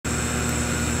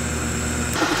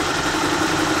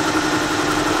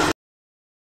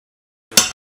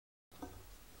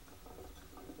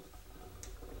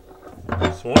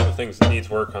So one of the things that needs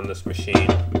work on this machine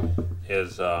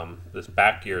is this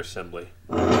back gear assembly.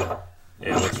 And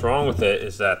what's wrong with it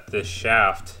is that this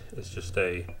shaft is just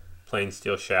a plain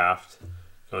steel shaft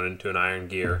going into an iron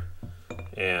gear,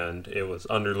 and it was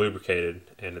under lubricated,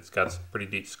 and it's got some pretty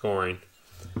deep scoring,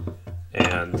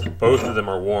 and both of them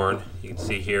are worn. You can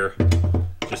see here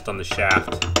just on the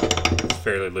shaft it's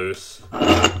fairly loose,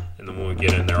 and then when we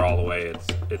get in there all the way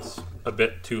it's a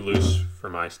bit too loose for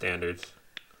my standards.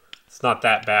 It's not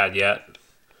that bad yet,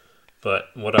 but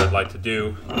what I'd like to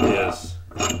do is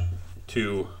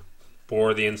to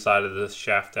bore the inside of this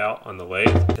shaft out on the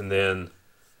lathe, and then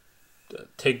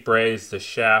TIG braze the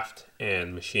shaft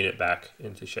and machine it back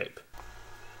into shape.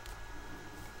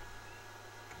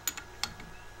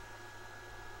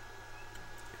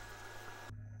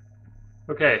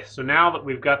 Okay, so now that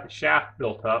we've got the shaft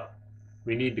built up,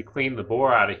 we need to clean the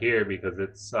bore out of here because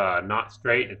it's not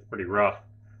straight, it's pretty rough.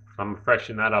 I'm going to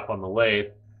freshen that up on the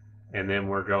lathe, and then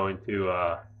we're going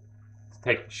to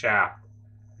take the shaft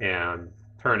and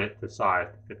turn it to size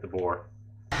to fit the bore.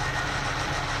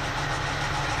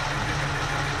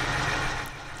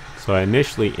 So I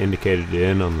initially indicated it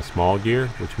in on the small gear,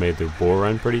 which made the bore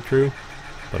run pretty true,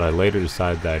 but I later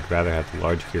decided that I'd rather have the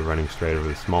large gear running straight over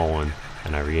the small one,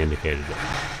 and I re-indicated it.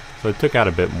 So I took out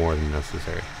a bit more than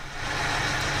necessary.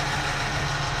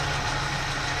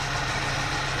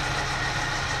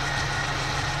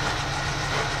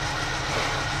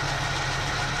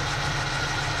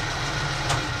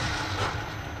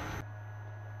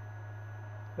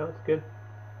 No, it's good.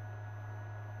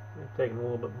 It's taking a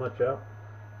little bit much out.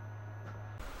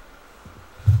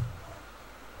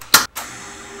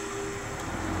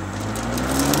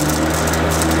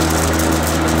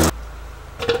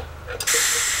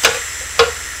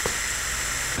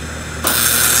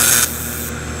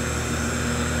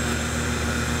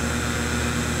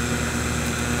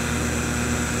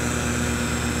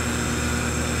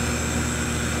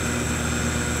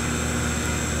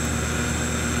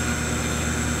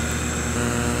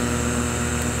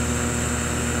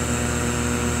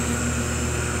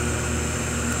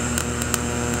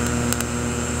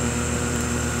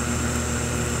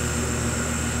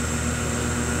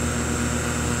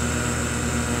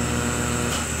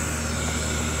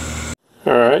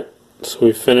 Alright, so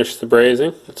we finished the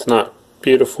brazing. It's not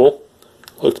beautiful.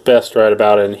 Looks best right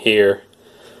about in here.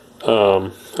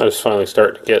 I just finally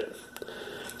start to get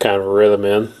kind of a rhythm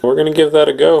in. We're going to give that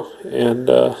a go and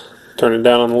turn it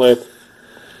down on the lathe.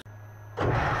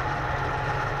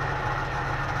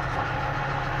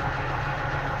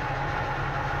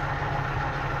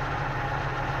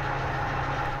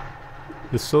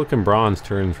 The silicon bronze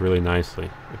turns really nicely.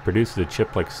 It produces a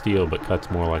chip like steel but cuts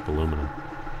more like aluminum.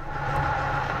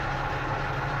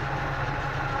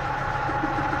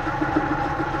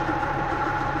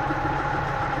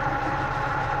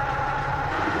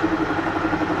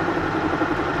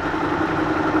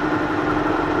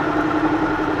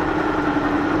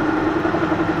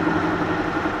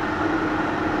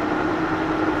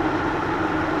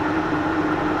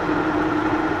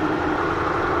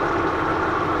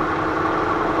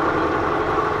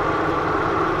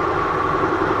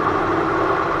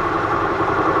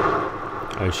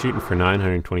 I was shooting for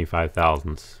 925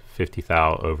 thousandths, 50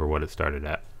 thou over what it started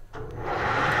at.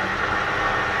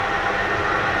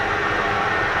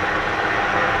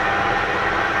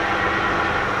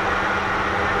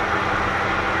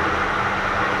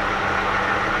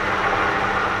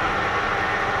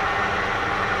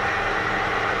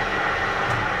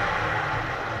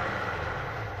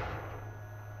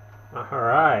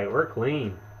 Alright, we're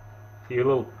clean. A few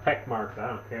little peck marks, I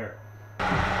don't care.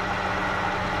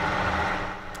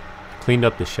 Cleaned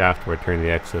up the shaft where I turned the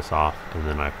excess off, and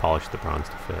then I polished the bronze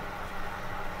to fit.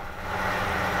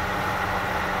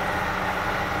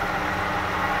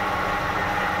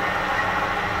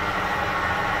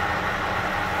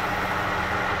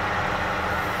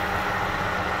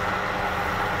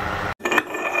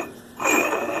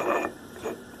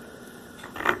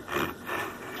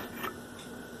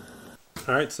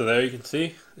 Alright, so there you can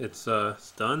see it's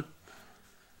done.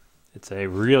 It's a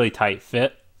really tight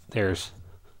fit. There's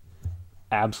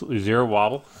absolutely zero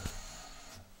wobble,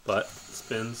 but it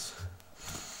spins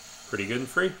pretty good and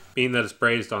free. Being that it's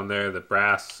brazed on there, the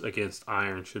brass against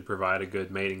iron should provide a good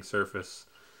mating surface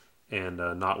and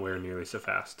not wear nearly so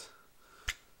fast.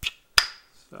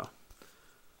 So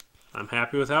I'm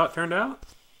happy with how it turned out,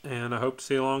 and I hope to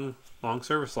see a long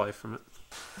service life from it.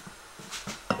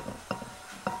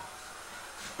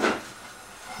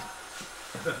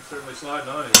 Certainly sliding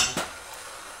on it.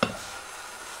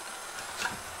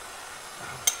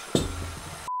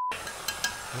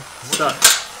 Stuck.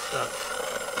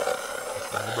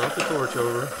 I brought the torch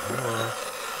over. Come on.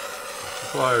 The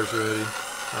pliers ready.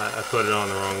 I put it on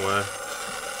the wrong way.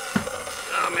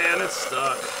 Oh man, it's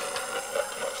stuck.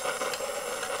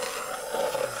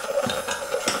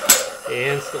 He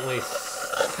instantly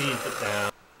speeds it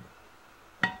down.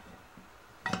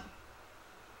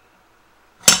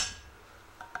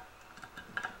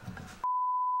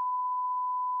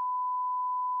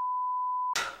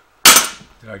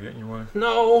 Did I get in your way?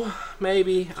 No,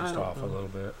 maybe. Just off a little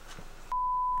bit.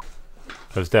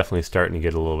 I was definitely starting to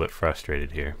get a little bit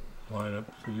frustrated here. Line up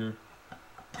for your...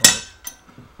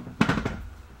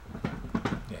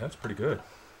 Yeah, that's pretty good.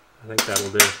 I think that'll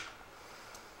do.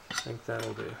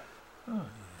 Oh,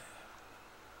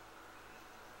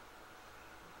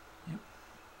 yeah. Yep.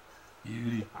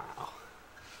 Beauty.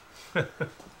 Wow.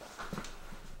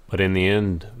 But in the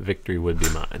end, victory would be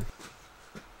mine.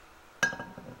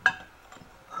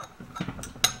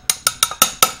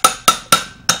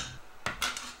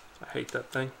 I hate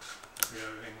that thing. You got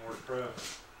anything more to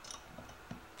press?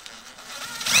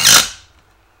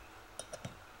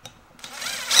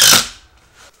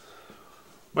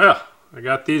 Well, I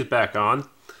got these back on.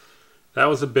 That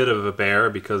was a bit of a bear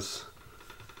because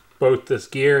both this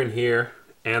gear in here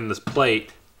and this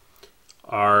plate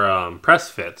are press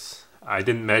fits. I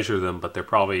didn't measure them, but they're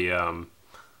probably 2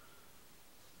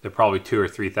 or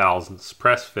 3 thousandths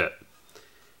press fit.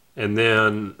 And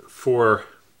then for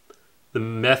the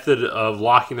method of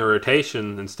locking the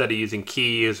rotation, instead of using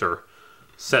keys or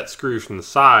set screws from the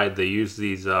side, they use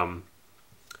these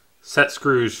set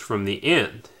screws from the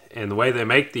end. And the way they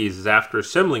make these is after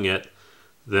assembling it,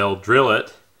 they'll drill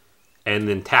it and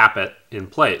then tap it in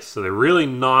place. So they're really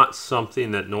not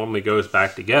something that normally goes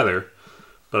back together,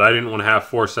 but I didn't want to have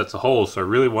 4 sets of holes, so I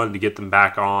really wanted to get them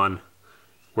back on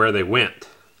where they went.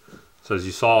 So as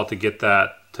you saw,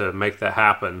 to make that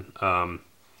happen,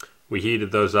 we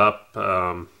heated those up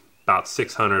about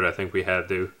 600, I think we had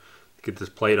to get this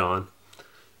plate on,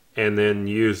 and then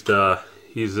used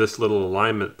this little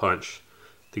alignment punch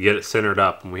to get it centered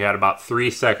up, and we had about 3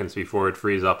 seconds before it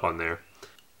freeze up on there.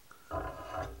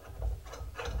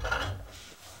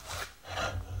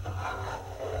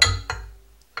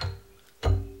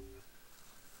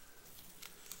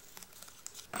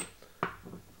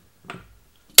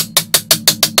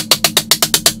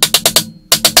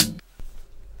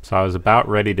 So I was about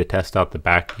ready to test out the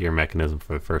back gear mechanism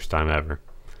for the first time ever.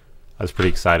 I was pretty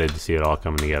excited to see it all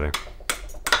coming together.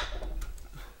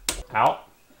 Out,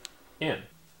 in.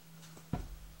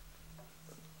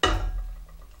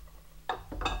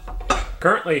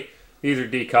 Currently, these are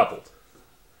decoupled.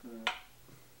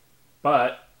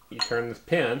 But you turn this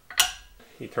pin,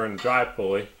 you turn the drive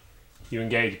pulley, you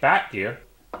engage back gear,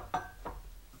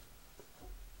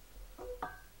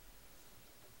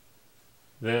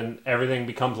 then everything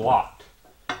becomes locked.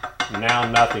 Now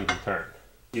nothing can turn.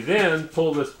 You then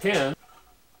pull this pin,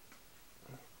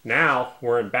 now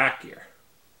we're in back gear.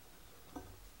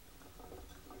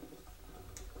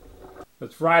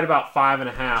 It's right about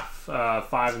 5.5,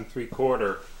 5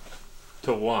 3/4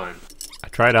 to 1. I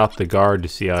tried out the guard to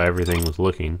see how everything was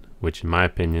looking, which in my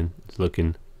opinion is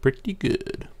looking pretty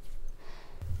good.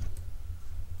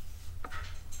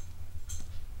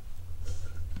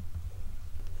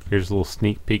 Here's a little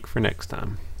sneak peek for next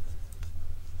time.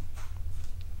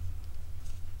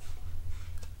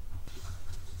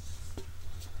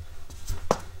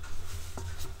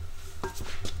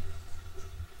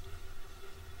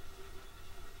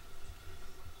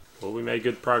 Well, we made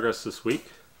good progress this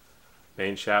week.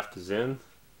 Main shaft is in,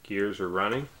 gears are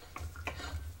running.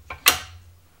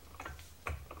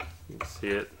 You can see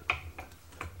it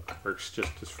works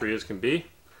just as free as can be.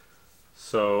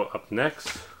 So up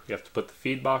next, we have to put the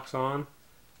feed box on,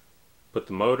 put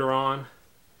the motor on,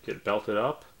 get it belted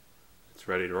up. It's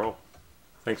ready to roll.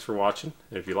 Thanks for watching.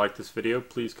 And if you like this video,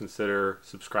 please consider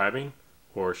subscribing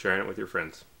or sharing it with your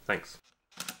friends. Thanks.